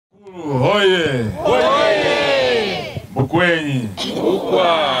hoye! Hoye! Mkwenye!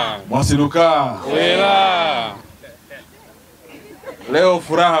 Kubwa! Mwasiluka! Wela! Leo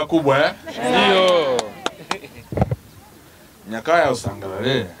furaha kubwa Ndio. Nyakaya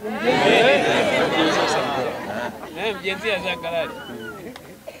usangalale. Mjenzia zangalale.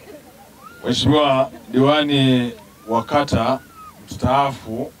 Mheshimiwa diwani wa kata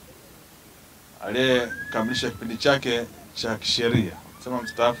mstaafu aliyekamilisha kipindi chake cha kisheria. Sema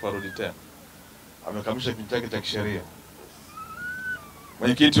mstaafu arudi tena. Amekamilisha kipindi chake cha kisheria.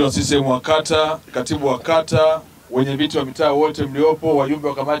 Mwenyekiti wa CCM wa kata, katibu wa kata, wenye viti wa mitaa wote mliopo, wajumbe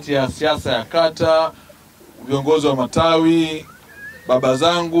wa kamati ya siasa ya kata, viongozi wa matawi, baba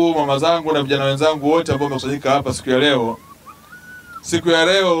zangu, mama zangu na vijana wenzangu wote ambao wamekusanyika hapa siku ya leo. Siku ya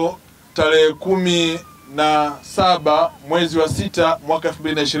leo tarehe 17 mwezi wa 6 mwaka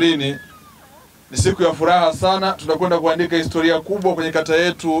 2020 ni siku ya furaha sana. Tunakwenda kuandika historia kubwa kwenye kata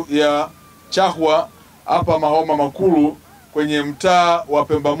yetu ya Chahwa hapa Mahoma Makulu kwenye mtaa wa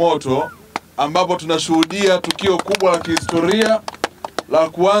Pemba Moto, ambapo tunashuhudia tukio kubwa la kihistoria la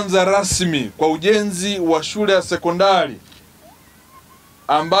kuanza rasmi kwa ujenzi wa shule ya sekondari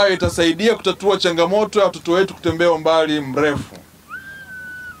ambayo itasaidia kutatua changamoto ya watoto wetu kutembea umbali mrefu.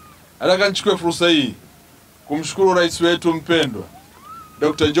 Nataka nichukue fursa hii kumshukuru rais wetu mpendwa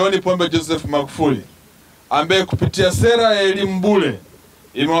Dr. John Pombe Joseph Magufuli, ambaye kupitia sera ya elimu bure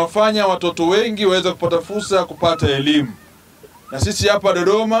imewafanya watoto wengi waweze kupata fursa ya kupata elimu. Na sisi hapa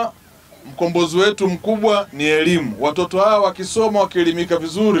Dodoma, mkombozi wetu mkubwa ni elimu. Watoto hawa wakisoma, wakielimika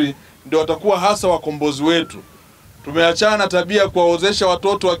vizuri, ndio watakuwa hasa wakombozi wetu. Tumeachana tabia kuwaozesha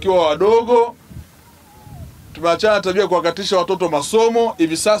watoto wakiwa wadogo. Tumeachana tabia kuwakatisha watoto masomo.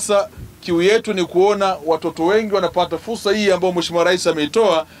 Hivi sasa kiu yetu ni kuona watoto wengi wanapata fursa hii ambayo Mheshimiwa Rais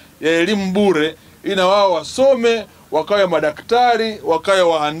ameitoa ya elimu bure, ili na wao wasome, wakawe madaktari, wakawe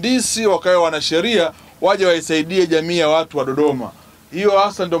wahandisi, wakawe wanasheria, waje waisaidie jamii ya watu wa Dodoma. Hiyo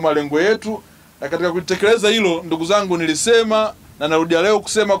hasa ndio malengo yetu, na katika kutekeleza hilo, ndugu zangu, nilisema na narudia leo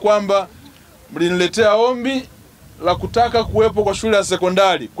kusema kwamba mliniletea ombi la kutaka kuwepo kwa shule ya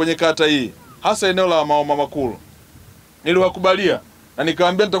sekondari kwenye kata hii, hasa eneo la Mahoma Makulu. Niliwakubalia na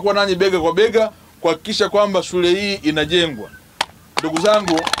nikawaambia nitakuwa nanyi bega kwa bega kuhakikisha kwamba shule hii inajengwa. Ndugu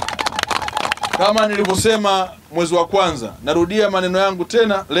zangu, kama nilivyosema mwezi wa kwanza, narudia maneno yangu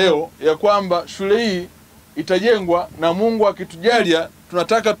tena leo ya kwamba shule hii itajengwa, na Mungu akitujalia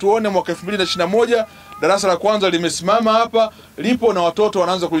tunataka tuone mwaka 2021 darasa la kwanza limesimama hapa, lipo na watoto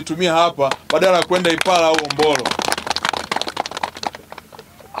wanaanza kulitumia hapa badala ya kwenda Ipala au Mbolo.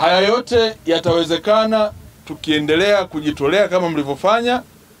 Haya yote yatawezekana tukiendelea kujitolea kama mlivyofanya,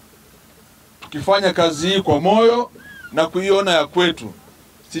 tukifanya kazi hii kwa moyo na kuiona ya kwetu.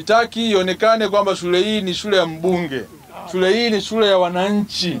 Sitaki ionekane kwamba shule hii ni shule ya mbunge. Shule hii ni shule ya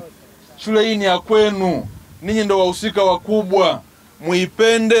wananchi. Shule hii ni ya kwenu. Ninyi ndio wahusika wakubwa.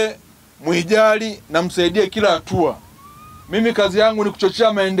 Muipende, muijali na msaidie kila hatua. Mimi kazi yangu ni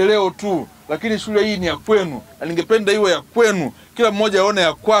kuchochea maendeleo tu, lakini shule hii ni ya kwenu na ningependa iwe ya kwenu, kila mmoja aone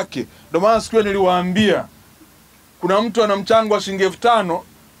ya kwake. Ndio maana siku niliwaambia kuna mtu ana mchango wa shilingi 5,000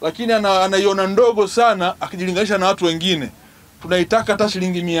 lakini anaiona ndogo sana akijilinganisha na watu wengine. Tunaitaka hata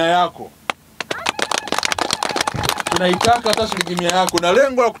shilingi 100 yako. Tunaitaka hata shilingi 100 yako, na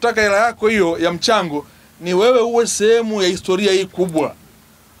lengo la kutaka hela yako hiyo ya mchango ni wewe uwe sehemu ya historia hii kubwa.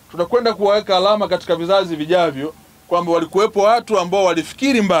 Tunakwenda kuweka alama katika vizazi vijavyo kwamba walikuwepo watu ambao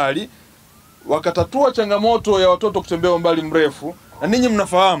walifikiri mbali, wakatatua changamoto ya watoto kutembea umbali mrefu. Na ninyi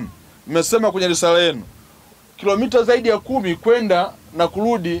mnafahamu, mmesema kwenye risala yenu, kilomita zaidi ya 10 kwenda na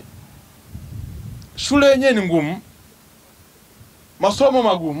kurudi, shule yenyewe ni ngumu, masomo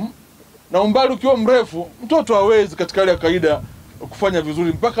magumu, na umbali ukiwa mrefu mtoto hawezi katika hali ya kawaida kufanya vizuri,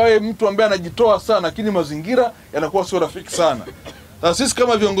 mpaka wewe mtu ambaye anajitoa sana, lakini mazingira yanakuwa sio rafiki sana. Na sisi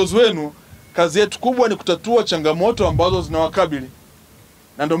kama viongozi wenu, kazi yetu kubwa ni kutatua changamoto ambazo zinawakabili.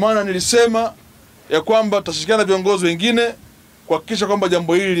 Na ndio maana nilisema ya kwamba tutashirikiana na viongozi wengine kuhakikisha kwamba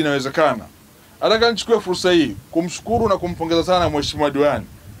jambo hili linawezekana. Nataka nichukue fursa hii kumshukuru na kumpongeza sana Mheshimiwa Diwani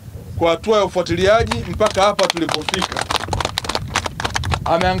kwa hatua ya ufuatiliaji mpaka hapa tulipofika.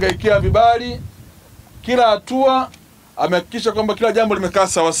 Amehangaikia vibali kila hatua, amehakikisha kwamba kila jambo limekaa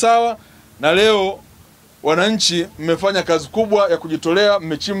sawa sawa, na leo wananchi mmefanya kazi kubwa ya kujitolea,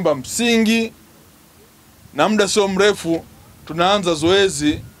 mmechimba msingi, na muda sio mrefu tunaanza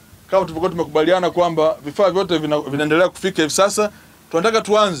zoezi kama tulivyokuwa tumekubaliana kwamba vifaa vyote vinaendelea kufika hivi sasa. Tunataka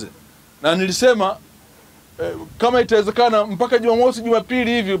tuanze, na nilisema kama itawezekana mpaka Jumamosi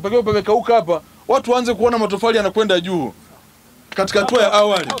Jumapili hivi mpaka pamekauka hapa, watu waanze kuona matofali yanakwenda juu katika hatua ya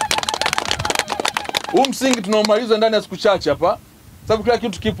awali. Huu msingi tunaomaliza ndani ya siku chache hapa, sababu kila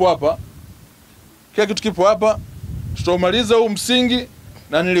kitu kipo hapa. kila kitu kipo hapa. Tutamaliza huu msingi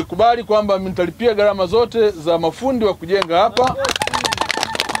na nilikubali kwamba nitalipia gharama zote za mafundi wa kujenga hapa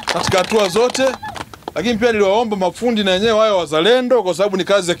katika hatua zote, lakini pia niliwaomba mafundi na wenyewe wao wazalendo kwa sababu ni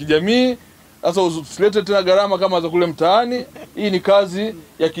kazi ya kijamii. Sasa usilete tena gharama kama za kule mtaani. Hii ni kazi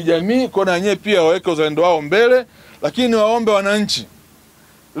ya kijamii, kwa na wenyewe pia waweke uzalendo wao mbele. Lakini waombe wananchi,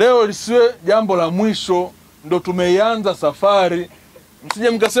 leo lisiwe jambo la mwisho, ndo tumeianza safari. Msije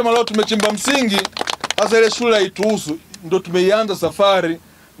mkasema leo tumechimba msingi sasa ile shule haituhusu. Ndo tumeianza safari,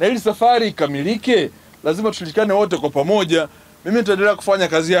 na ili safari ikamilike lazima tushirikiane wote kwa pamoja. Mimi nitaendelea kufanya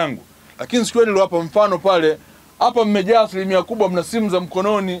kazi yangu, lakini siku ile niliwapa mfano pale hapa, mmejaa asilimia kubwa mna simu za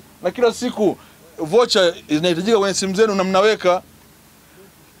mkononi, na kila siku vocha inahitajika kwenye simu zenu na mnaweka.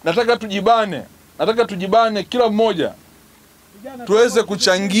 Nataka tujibane kila mmoja tuweze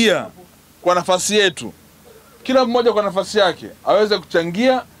kuchangia kwa nafasi yetu, kila mmoja kwa nafasi yake aweze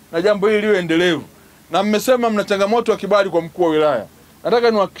kuchangia na jambo hili liwe endelevu. Na mmesema mna changamoto ya kibali kwa mkuu wa wilaya.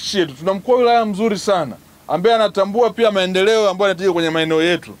 Nataka niwahakikishie tu tuna mkuu wa wilaya mzuri sana ambaye anatambua pia maendeleo ambayo yanatokea kwenye maeneo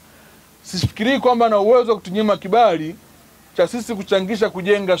yetu. Sifikiri kwamba ana uwezo wa kutunyima kibali cha sisi kuchangisha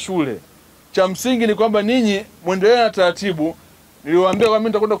kujenga shule. Cha msingi ni kwamba ninyi muendelee na taratibu. Niliwaambia kwamba mimi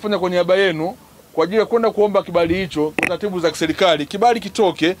nitakwenda kufanya kwa niaba yenu kwa ajili ya kwenda kuomba kibali hicho kwa taratibu za kiserikali. Kibali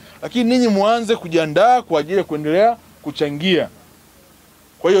kitoke, lakini ninyi muanze kujiandaa kwa ajili ya kuendelea kuchangia.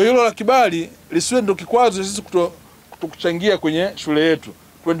 Kwa hiyo hilo la kibali lisiwe ndio kikwazo sisi kuchangia kwenye shule yetu.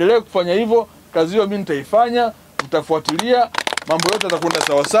 Tuendelee kufanya hivyo. Kazi hiyo mimi nitaifanya, mtafuatilia, mambo yote yatakwenda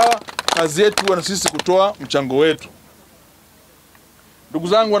sawa sawa. Kazi yetu na sisi kutoa mchango wetu. Ndugu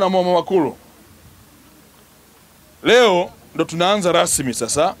zangu na mama wakulu, leo ndo tunaanza rasmi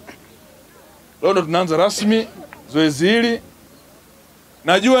sasa. Leo ndo tunaanza rasmi zoezi hili.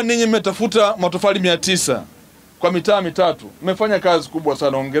 Najua ninyi mmetafuta matofali 900 kwa mitaa mitatu. Mmefanya kazi kubwa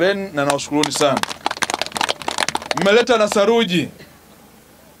sana, hongereni na nawashukuruni sana. Mmeleta na saruji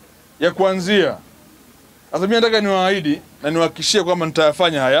ya kuanzia. Sasa mimi nataka niwaahidi na niwahakikishie kwamba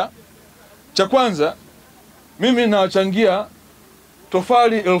nitayafanya haya. Cha kwanza, mimi nawachangia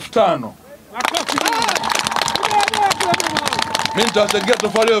tofali 1500. Mimi nitawachangia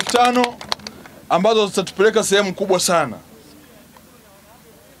tofali 1500 ambazo zitatupeleka sehemu kubwa sana.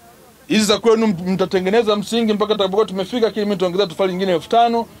 Hizi za kwenu mtatengeneza msingi mpaka tutakapokuwa tumefika, lakini mimi nitaongeza tofali nyingine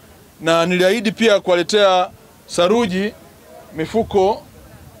 1500, na niliahidi pia kuwaletea saruji mifuko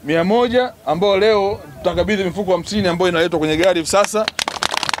 100 ambao leo tutakabidhi mifuko 50 ambayo inaletwa kwenye gari hivi sasa.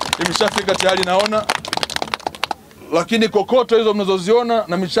 Imeshafika tayari naona. Lakini kokoto hizo mnazoziona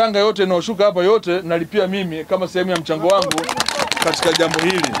na michanga yote inayoshuka hapa yote nalipia mimi kama sehemu ya mchango wangu katika jambo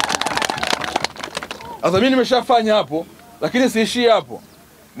hili. Sasa mimi nimeshafanya hapo, lakini siishi hapo.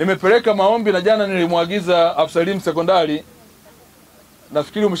 Nimepeleka maombi na jana nilimwagiza afisa elimu sekondari.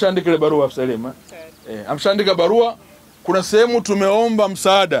 Nafikiri umeshaandika ile barua afisa elimu. Ameshaandika barua. Kuna sehemu tumeomba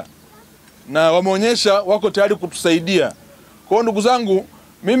msaada na wameonyesha wako tayari kutusaidia. Kwa hiyo ndugu zangu,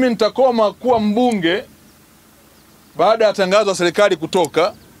 mimi nitakoma kuwa mbunge baada ya tangazo la serikali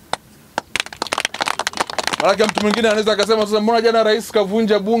kutoka. Maana mtu mwingine anaweza akasema sasa mbona jana rais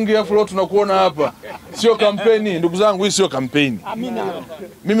kavunja bunge afu leo tunakuona hapa. Sio kampeni ndugu zangu, hii sio kampeni. Amina.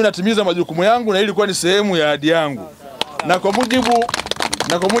 Mimi natimiza majukumu yangu na hili ilikuwa ni sehemu ya ahadi yangu. Na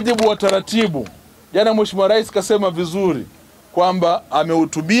kwa mujibu wa taratibu, jana Mheshimiwa Rais kasema vizuri kwamba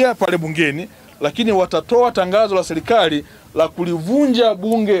amehutubia pale bungeni, lakini watatoa tangazo la serikali la kulivunja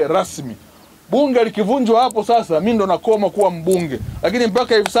bunge rasmi. Bunge likivunjwa hapo sasa mimi ndo nakoma kuwa mbunge. Lakini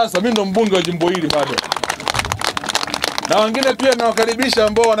mpaka hivi sasa mimi ndo mbunge wa jimbo hili bado. Na wengine pia nawakaribisha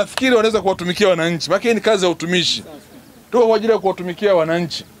ambao wanafikiri wanaweza kuwatumikia wananchi. Maana hii ni kazi ya utumishi. Tuko kwa ajili ya kuwatumikia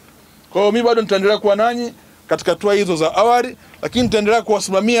wananchi. Kwa hiyo mimi bado nitaendelea kuwa nanyi katika hatua hizo za awali, lakini nitaendelea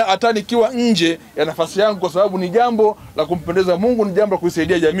kuwasimamia hata nikiwa nje ya nafasi yangu, kwa sababu ni jambo la kumpendeza Mungu, ni jambo la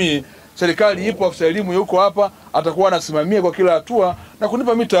kuisaidia jamii. Serikali ipo, afisa elimu yuko hapa, atakuwa anasimamia kwa kila hatua na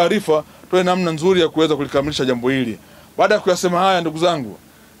kunipa mimi taarifa tuwe namna nzuri ya kuweza kulikamilisha jambo hili. Baada ya kuyasema haya, ndugu zangu,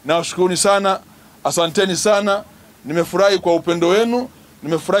 nawashukuruni sana, asanteni sana. Nimefurahi kwa upendo wenu,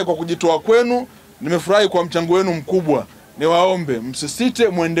 nimefurahi kwa kujitoa kwenu, nimefurahi kwa mchango wenu mkubwa. Niwaombe msisite,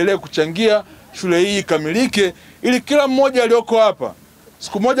 muendelee kuchangia shule hii ikamilike, ili kila mmoja aliyoko hapa,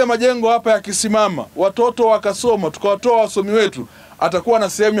 siku moja majengo hapa yakisimama, watoto wakasoma, tukawatoa wasomi wetu, atakuwa na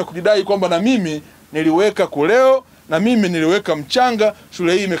sehemu ya kujidai kwamba na mimi niliweka kuleo, na mimi niliweka mchanga,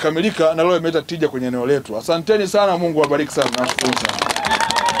 shule hii imekamilika na leo imeleta tija kwenye eneo letu. Asanteni sana, Mungu awabariki sana. Nashukuru sana.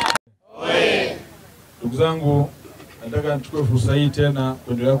 Ndugu zangu, nataka nichukue fursa hii tena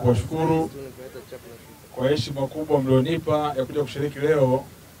kuendelea kuwashukuru kwa heshima kubwa mlionipa ya kuja kushiriki leo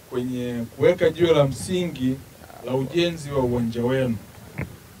kwenye kuweka jiwe la msingi la ujenzi wa uwanja wenu.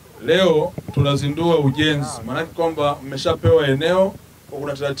 leo tunazindua ujenzi. Maana kwamba mmeshapewa eneo, kwa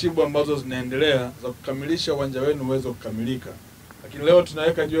kuna taratibu ambazo zinaendelea za kukamilisha uwanja wenu uweze kukamilika. Lakini leo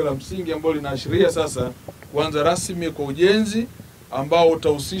tunaweka jiwe la msingi ambalo linaashiria sasa kuanza rasmi kwa ujenzi ambao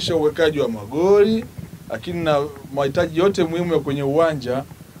utahusisha uwekaji wa magoli, lakini na mahitaji yote muhimu ya kwenye uwanja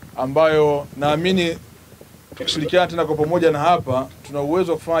ambayo naamini tukishirikiana tena kwa pamoja na hapa tuna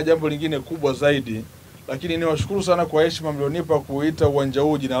uwezo wa kufanya jambo lingine kubwa zaidi. Lakini niwashukuru sana kwa heshima mlionipa kuita uwanja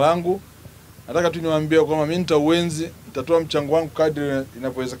huu jina langu. Nataka tu niwaambie kwamba mimi nitauenzi, nitatoa mchango wangu kadri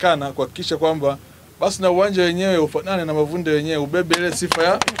inavyowezekana kuhakikisha kwamba basi na uwanja wenyewe ufanane na Mavunde wenyewe, ubebe ile sifa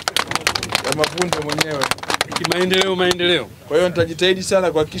ya Mavunde mwenyewe. Maendeleo. Kwa hiyo nitajitahidi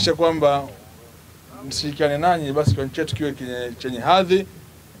sana kuhakikisha kwamba mshirikiane nanyi basi kwa chetu kiwe chenye hadhi,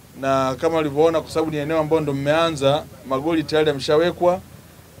 na kama ulivyoona kwa sababu ni eneo ambalo ndo mmeanza, magoli tayari yameshawekwa,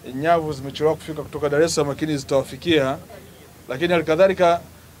 nyavu zimechelewa kufika kutoka Dar es Salaam lakini zitawafikia. Lakini alikadhalika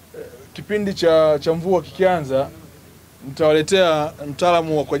kipindi cha mvua kikianza nitawaletea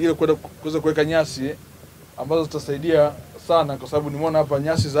mtaalamu kwa ajili ya kuweza kuweka nyasi ambazo zitasaidia sana, kwa sababu nimeona hapa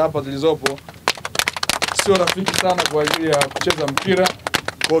nyasi za hapa zilizopo sio rafiki sana kwa ajili ya kucheza mpira.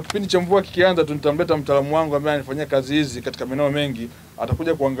 Kwa kipindi cha mvua kikianza nitamleta mtaalamu wangu ambaye anafanyia kazi hizi katika maeneo mengi,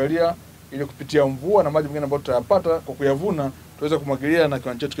 atakuja kuangalia ili kupitia mvua na maji mengine ambayo tutayapata kwa kuyavuna tuweze kumwagilia na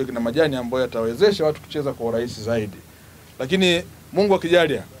kiwanja chetu kina majani ambayo yatawezesha watu kucheza kwa urahisi zaidi. Lakini Mungu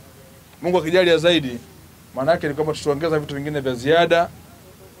akijalia zaidi, maana yake ni kwamba tutaongeza vitu vingine vya ziada,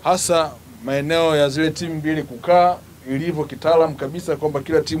 hasa maeneo ya zile timu mbili kukaa ilivyo kitaalamu kabisa, kwamba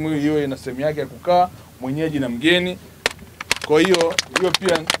kila timu hiyo ina sehemu yake ya kukaa, mwenyeji na mgeni. Kwa hiyo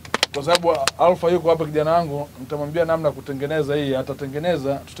pia kwa sababu Alfa yuko hapa kijana wangu, nitamwambia namna kutengeneza hii,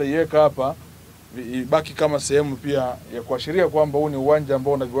 atatengeneza, tutaiweka hapa ibaki kama sehemu pia ya kuashiria kwamba huu ni uwanja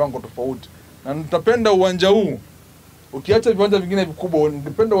ambao una viwango tofauti. Na nitapenda uwanja huu, ukiacha viwanja vingine vikubwa,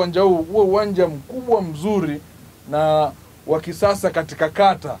 ningependa uwanja huu uwe uwanja mkubwa mzuri na wa kisasa katika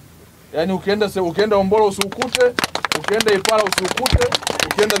kata. Yaani ukienda Ombolo usiukute, ukienda Ipala usiukute,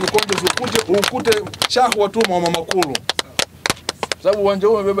 ukienda Vikonde usiukute Chahwa tu Mama Makulu. Sababu uwanja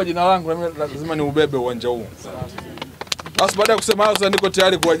huu umebeba jina langu na mimi lazima ni ubebe uwanja huu. Basi baada ya kusema hayo, niko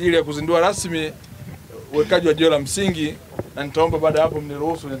tayari kwa ajili ya kuzindua rasmi uwekaji wa jiwe la msingi, na nitaomba baada hapo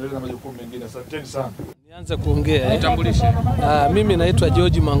mniruhusu niendelee na majukumu mengine. Asanteni sana. Nianze kuongea. Nitambulishe. Mimi naitwa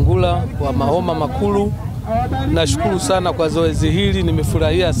George Mangula wa Mahoma Makulu. Nashukuru sana kwa zoezi hili,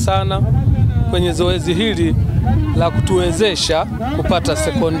 nimefurahia sana kwenye zoezi hili la kutuwezesha kupata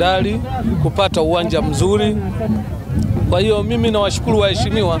sekondari, kupata uwanja mzuri. Kwa hiyo mimi nawashukuru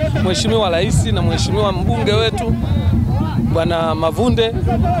waheshimiwa, Mheshimiwa Rais na Mheshimiwa mbunge wetu Bwana Mavunde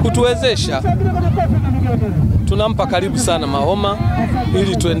kutuwezesha. Tunampa karibu sana Mahoma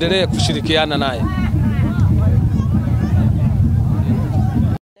ili tuendelee kushirikiana naye.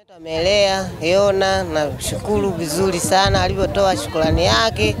 Amelea Yona na shukuru vizuri sana alivyotoa shukrani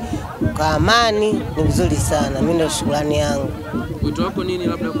yake kwa amani, ni vizuri sana. Mimi ndio shukrani yangu. Wito wako nini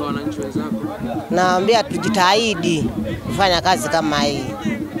labda kwa wananchi wenzako? Naambia tujitahidi kufanya kazi kama hii.